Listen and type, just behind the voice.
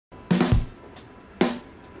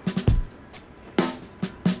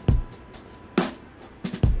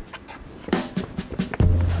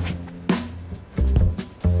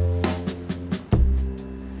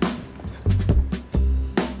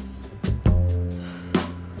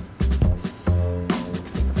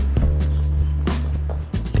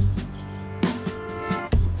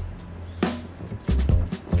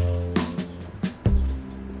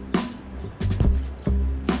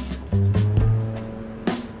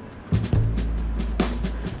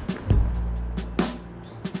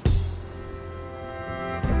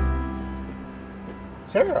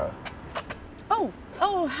Sarah.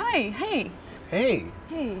 Oh, hi, hey. Hey.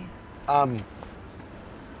 Hey. Hi.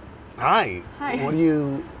 Hi. What are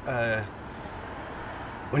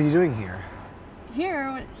you doing here?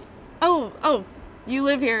 Here? Oh, you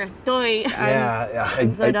live here. Doi. Yeah.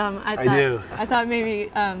 I'm so dumb. I do. I thought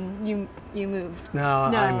maybe you moved.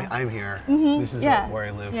 No, I'm here. This is where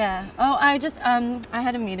I live. Yeah. Oh, I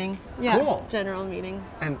had a meeting. Yeah. Cool. General meeting.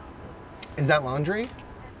 And is that laundry?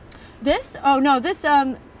 This? Oh no, this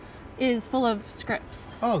is full of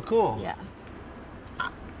scripts. Oh, cool. Yeah.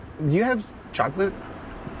 Do you have chocolate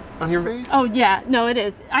on your face? Oh yeah, no, it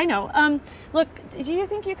is. I know. Look, do you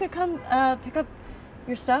think you could come pick up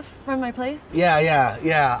your stuff from my place? Yeah.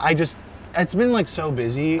 It's been like so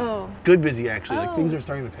busy. Oh. Good busy actually. Like Oh. things are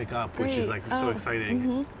starting to pick up, which is like so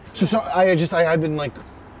exciting. So I've been like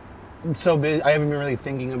so busy. I haven't been really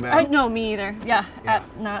thinking about. No, me either. Yeah.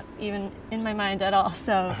 Not even in my mind at all.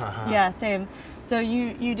 So yeah, same. So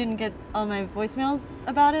you didn't get all my voicemails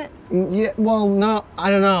about it? Yeah. Well, no, I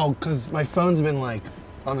don't know, cause my phone's been like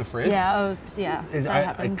on the fridge. Yeah. Oh, yeah. That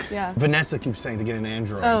happens. Yeah. Vanessa keeps saying to get an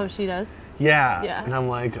Android. Oh, she does. Yeah. Yeah. And I'm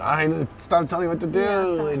like, stop telling me what to do.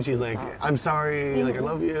 Yeah, and she's like, I'm sorry. Like, I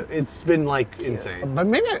love you. It's been like insane. But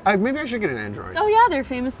maybe I should get an Android. Oh yeah, they're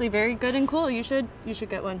famously very good and cool. You should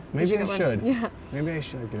get one. Maybe I get should. One. Yeah. Maybe I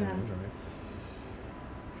should get an Android.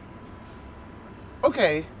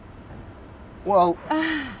 Okay. Well,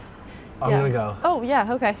 I'm gonna go. Oh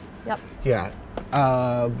yeah. Okay. Yep.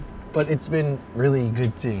 Yeah. But it's been really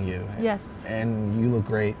good seeing you. Yes. And you look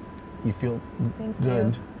great. You feel Thank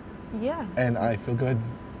good. you. Yeah. And I feel good.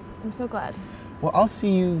 I'm so glad. Well, I'll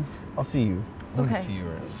see you. I'm Okay. gonna see you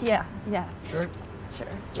around. Yeah. Sure. Sure.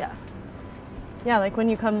 Yeah. Yeah, like when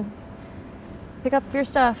you come pick up your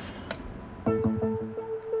stuff.